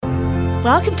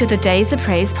Welcome to the Days of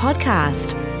Praise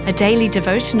podcast, a daily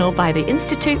devotional by the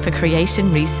Institute for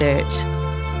Creation Research.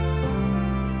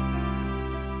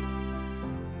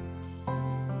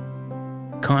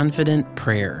 Confident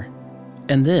prayer.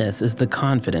 And this is the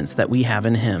confidence that we have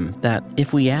in Him, that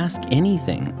if we ask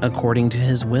anything according to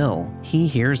His will, He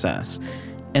hears us.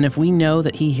 And if we know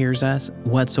that He hears us,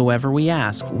 whatsoever we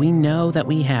ask, we know that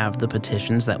we have the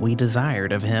petitions that we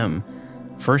desired of Him.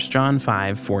 1 John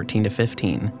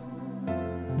 5:14-15.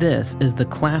 This is the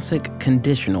classic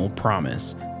conditional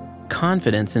promise.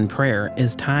 Confidence in prayer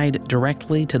is tied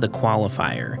directly to the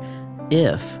qualifier,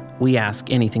 if we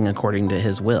ask anything according to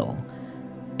His will.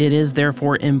 It is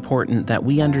therefore important that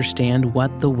we understand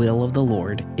what the will of the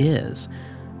Lord is.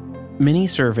 Many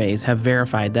surveys have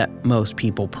verified that most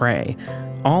people pray.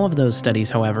 All of those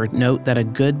studies, however, note that a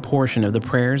good portion of the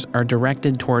prayers are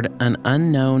directed toward an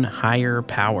unknown higher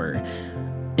power.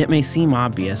 It may seem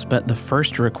obvious, but the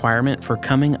first requirement for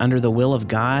coming under the will of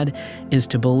God is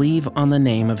to believe on the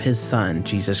name of His Son,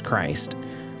 Jesus Christ.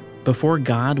 Before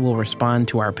God will respond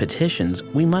to our petitions,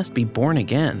 we must be born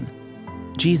again.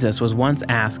 Jesus was once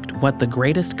asked what the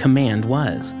greatest command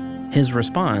was. His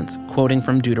response, quoting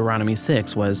from Deuteronomy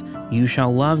 6, was, "You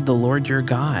shall love the Lord your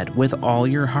God with all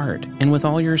your heart, and with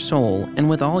all your soul, and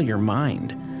with all your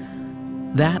mind."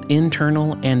 That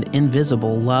internal and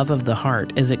invisible love of the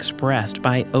heart is expressed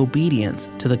by obedience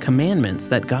to the commandments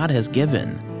that God has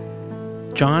given.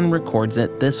 John records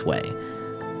it this way: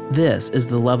 "This is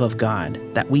the love of God,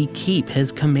 that we keep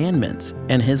His commandments,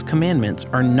 and His commandments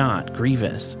are not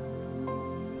grievous."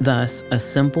 Thus, a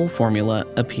simple formula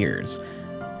appears.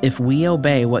 If we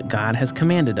obey what God has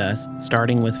commanded us,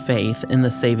 starting with faith in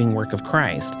the saving work of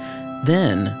Christ,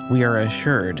 then we are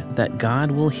assured that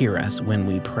God will hear us when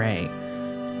we pray.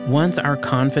 Once our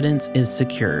confidence is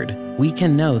secured, we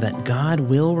can know that God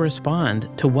will respond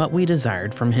to what we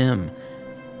desired from Him.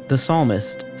 The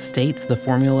psalmist states the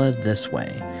formula this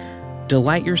way: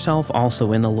 "Delight yourself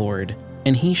also in the Lord,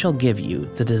 and He shall give you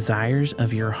the desires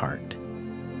of your heart."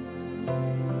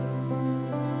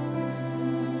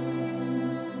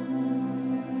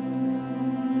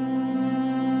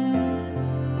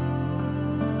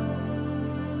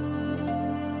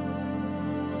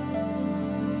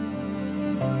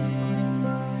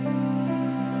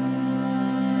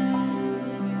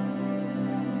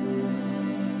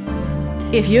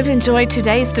 If you've enjoyed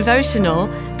today's devotional,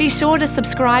 be sure to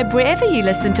subscribe wherever you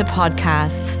listen to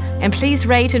podcasts, and please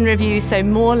rate and review so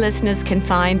more listeners can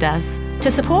find us. To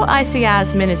support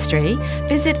ICR's ministry,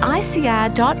 visit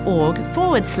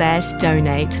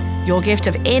icr.org/donate. Your gift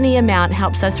of any amount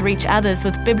helps us reach others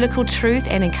with biblical truth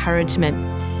and encouragement.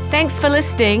 Thanks for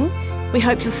listening. We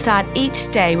hope you'll start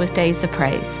each day with Days of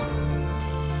Praise.